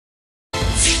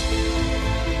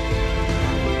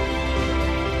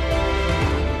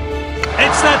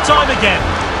It's that time again.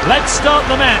 Let's start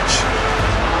the match.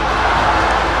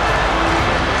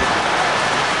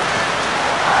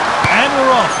 And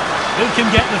we're off. Who can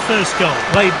get the first goal?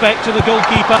 Played back to the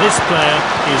goalkeeper. This player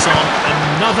is on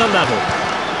another level.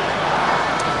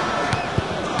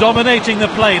 Dominating the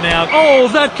play now. Oh,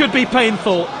 that could be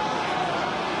painful.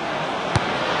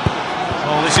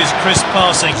 Oh, this is crisp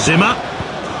passing. Zimmer.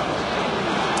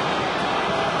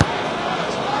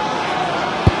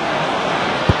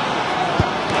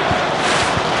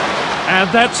 And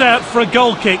that's out for a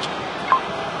goal kick.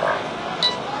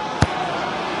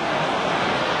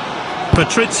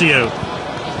 Patricio.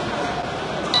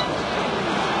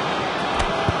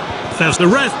 The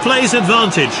ref plays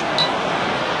advantage.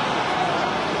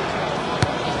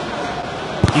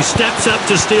 He steps up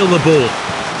to steal the ball.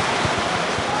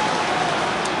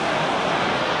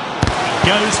 He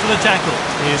goes for the tackle.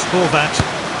 Here's Horvat.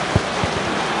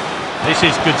 This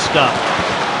is good stuff.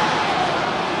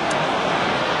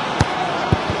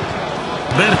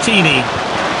 Bertini.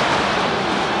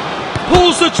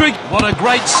 Pulls the trigger. What a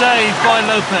great save by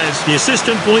Lopez. The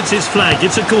assistant points his flag.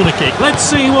 It's a corner kick. Let's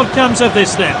see what comes of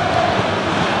this then.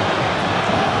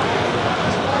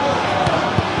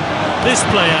 This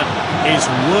player is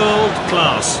world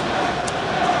class.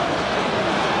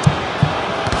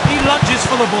 He lunges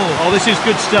for the ball. Oh, this is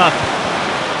good stuff.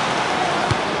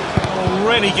 Oh,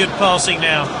 really good passing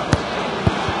now.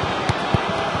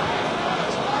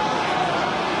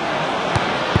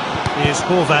 Here's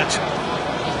Horvat.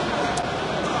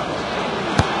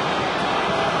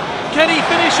 Can he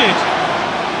finish it?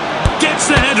 Gets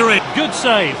the header in. Good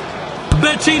save.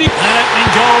 Bertini. An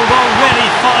opening goal will really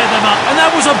fire them up. And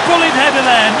that was a brilliant header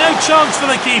there. No chance for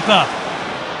the keeper.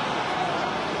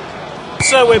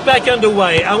 So we're back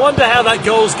underway. I wonder how that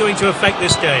goal's going to affect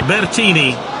this game.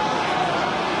 Bertini.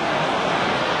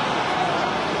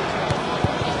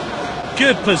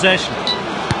 Good possession.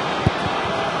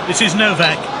 This is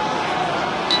Novak.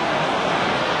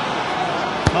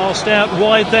 Passed out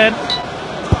wide then.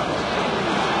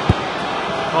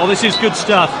 Oh, this is good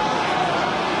stuff.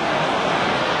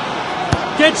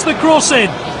 Gets the cross in.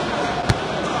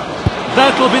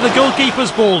 That'll be the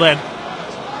goalkeeper's ball then.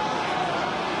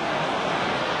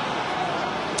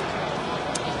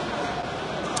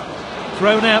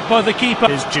 Thrown out by the keeper.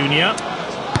 Here's Junior.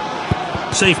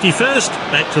 Safety first,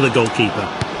 back to the goalkeeper.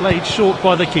 Played short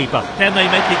by the keeper. Can they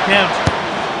make it count?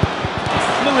 A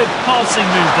fluid passing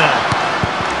move there.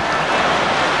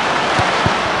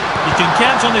 You can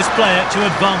count on this player to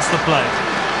advance the play.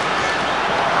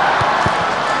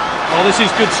 Oh, this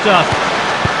is good stuff.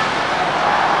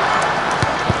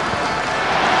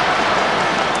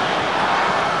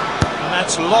 And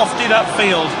that's lofted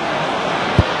upfield.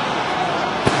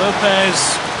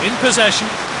 Lopez in possession.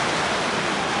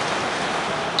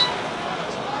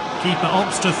 Keeper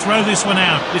opts to throw this one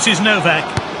out. This is Novak.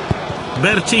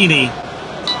 Bertini.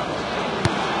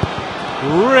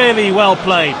 Really well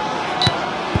played.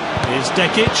 Here's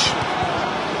Dekic.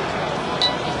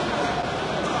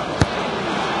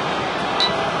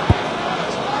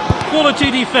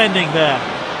 Quality defending there.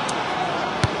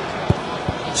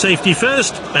 Safety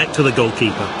first, back to the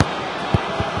goalkeeper.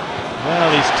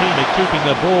 Well, his team are keeping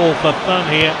the ball for fun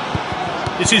here.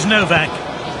 This is Novak.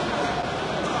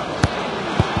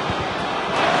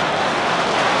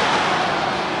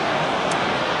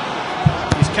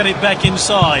 He's cut it back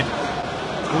inside.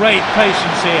 Great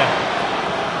patience here.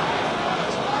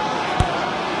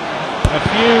 A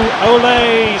few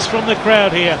olays from the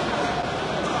crowd here.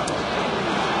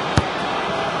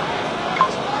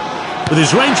 With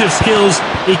his range of skills,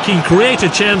 he can create a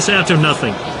chance out of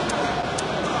nothing.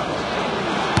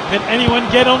 Can anyone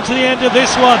get onto the end of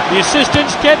this one? The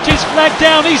assistant's kept his flag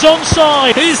down. He's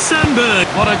onside. Here's Sandberg.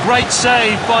 What a great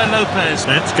save by Lopez.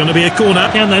 That's going to be a corner.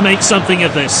 Can they make something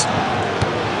of this?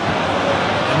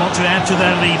 They want to add to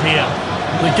their lead here.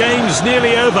 The game's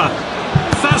nearly over.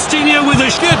 Faustino with a...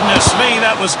 Goodness me,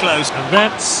 that was close. And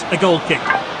that's a goal kick.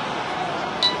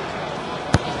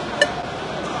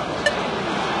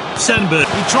 Sandberg.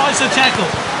 He tries to tackle.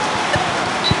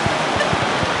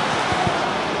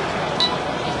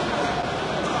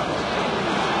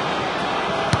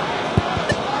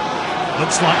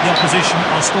 Looks like the opposition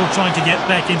are still trying to get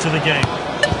back into the game.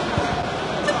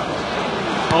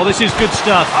 Oh, this is good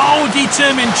stuff. Oh,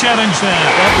 determined challenge there.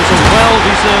 That was a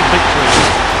well-deserved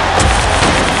victory.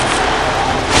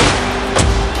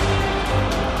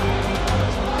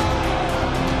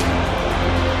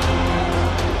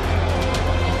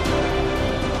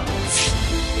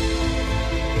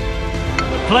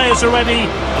 Players are ready,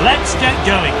 let's get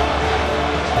going.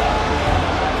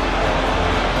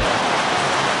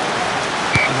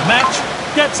 And the match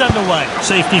gets That's underway.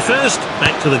 Safety first,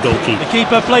 back to the goalkeeper. The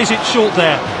keeper plays it short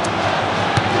there.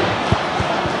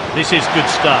 This is good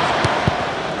stuff.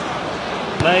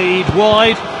 Played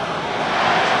wide.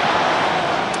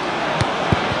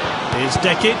 Here's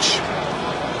Dekic.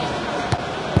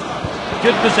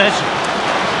 Good possession.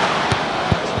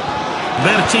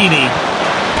 Bertini.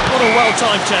 What a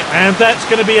well-timed check. And that's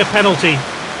going to be a penalty.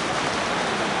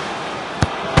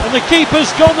 And the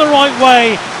keeper's gone the right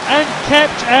way and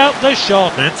kept out the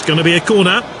shot. That's going to be a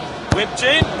corner. Whipped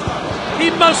in. He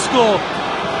must score.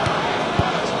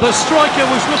 The striker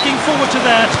was looking forward to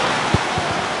that.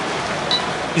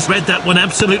 He's read that one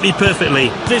absolutely perfectly.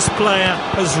 This player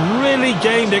has really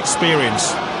gained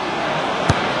experience.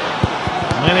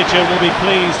 The manager will be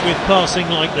pleased with passing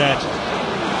like that.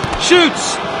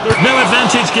 Shoots! No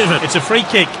advantage given. It's a free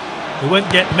kick. He won't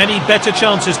get many better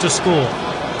chances to score.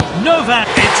 Novak,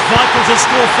 it's vital to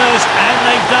score first, and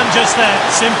they've done just that.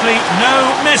 Simply no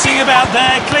messing about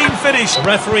there, clean finish. The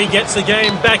referee gets the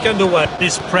game back underway.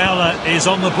 This prowler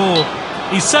is on the ball.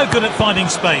 He's so good at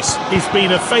finding space. He's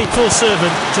been a faithful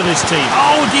servant to this team.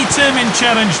 Oh, determined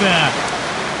challenge there.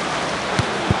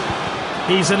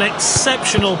 He's an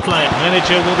exceptional player. The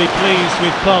manager will be pleased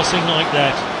with passing like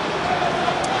that.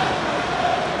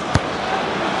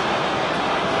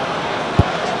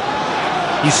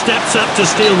 He steps up to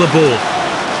steal the ball.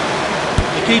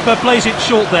 The keeper plays it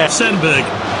short there. Sandberg.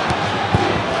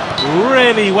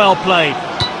 Really well played.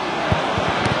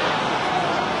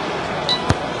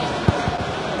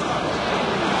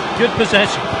 Good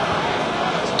possession.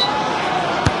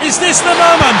 Is this the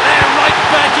moment? They're right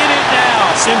back in it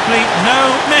now. Simply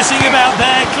no messing about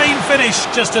there. Clean finish.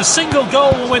 Just a single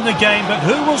goal will win the game, but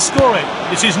who will score it?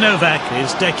 This is Novak.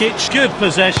 Here's Dekic. Good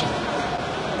possession.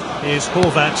 Here's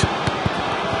Horvat.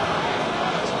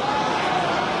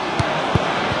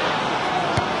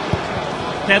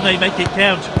 Can they make it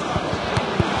count?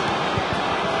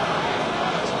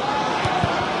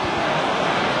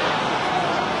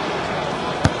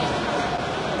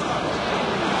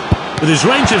 With his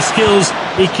range of skills,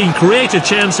 he can create a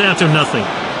chance out of nothing.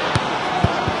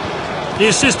 The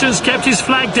assistant's kept his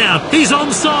flag down. He's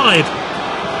onside.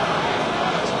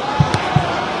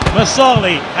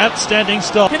 Masali, outstanding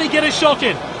stop. Can he get a shot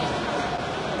in?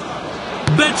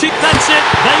 Betty, that's it.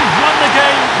 They've won the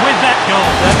game with that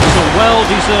goal. That was a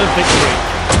well-deserved victory.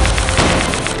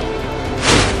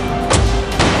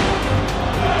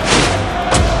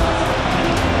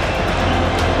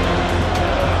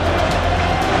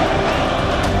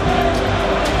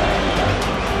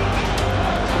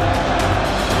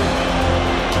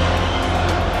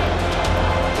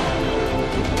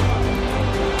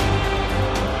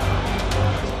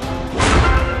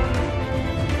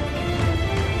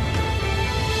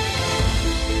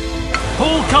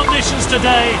 Poor conditions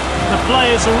today. The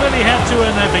players really had to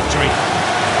earn their victory.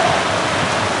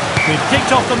 We've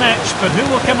kicked off the match, but who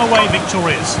will come away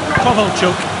victorious?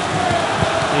 Kovalchuk.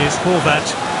 Here's Horvat.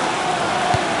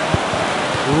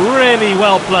 Really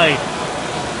well played.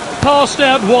 Passed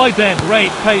out wide then.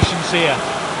 Great patience here.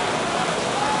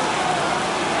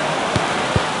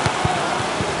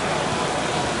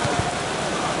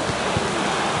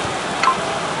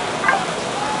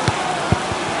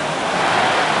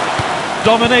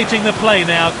 Dominating the play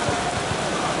now.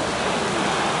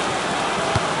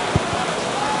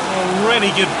 Oh, really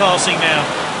good passing now.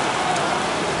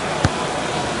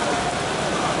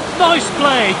 Nice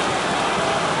play.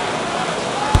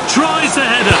 Tries the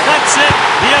header. That's it.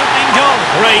 The opening goal.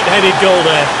 Great headed goal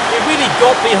there. He really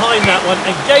got behind that one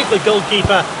and gave the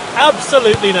goalkeeper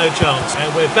absolutely no chance. And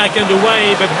we're back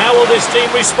underway, but how will this team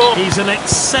respond? He's an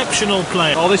exceptional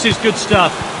player. Oh, this is good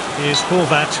stuff. Here's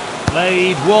Horvat.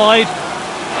 Played wide.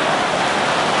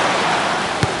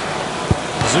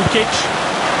 Zukic.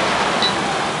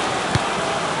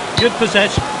 Good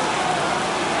possession.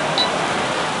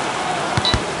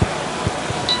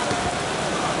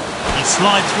 He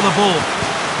slides for the ball.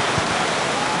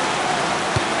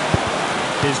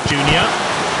 Here's Junior.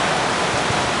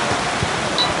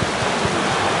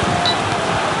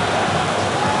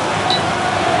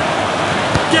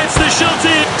 Gets the shot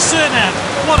in. Cernat.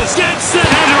 What a gets the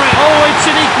header in. Oh, it's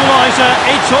an equaliser.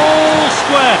 It's all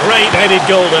square. Great headed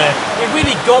goal there. He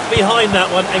really got behind that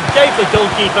one and gave the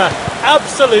goalkeeper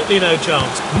absolutely no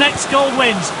chance. Next goal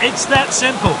wins. It's that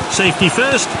simple. Safety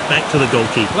first, back to the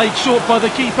goalkeeper. Played short by the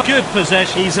keeper. Good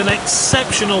possession. He's an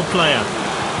exceptional player.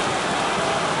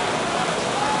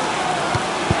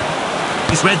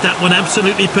 He's read that one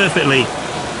absolutely perfectly.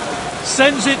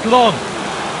 Sends it long.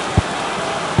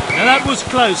 Now that was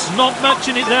close. Not much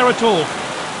in it there at all.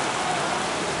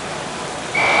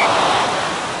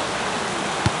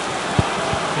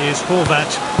 Here's Horvat.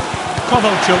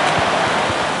 Kovalchuk.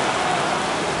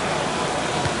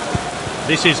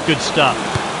 This is good stuff.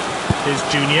 Here's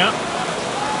Junior.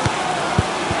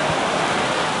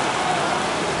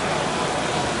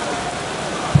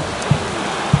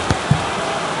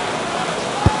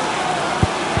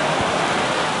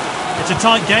 It's a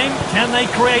tight game. Can they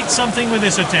create something with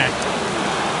this attack?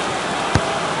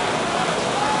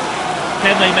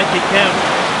 Can they make it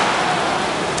count?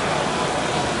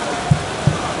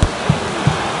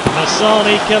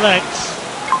 Masani collects.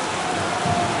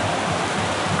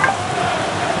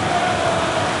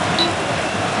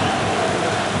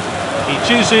 He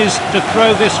chooses to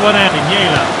throw this one out in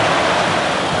Yela.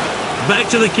 Back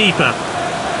to the keeper.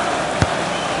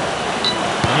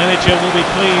 The manager will be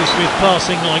pleased with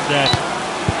passing like that.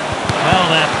 Well,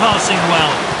 they're passing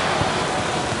well.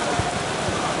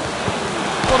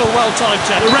 What a well-timed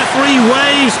tackle. The referee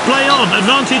waves, play on,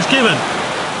 advantage given.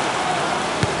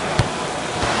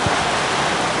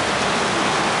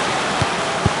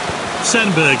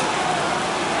 Sandberg.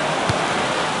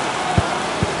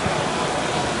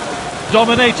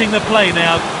 Dominating the play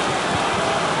now.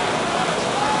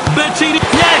 Bettini.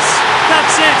 Yes,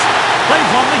 that's it.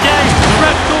 They've won the game. The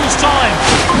ref calls time.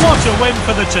 What a win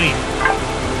for the team.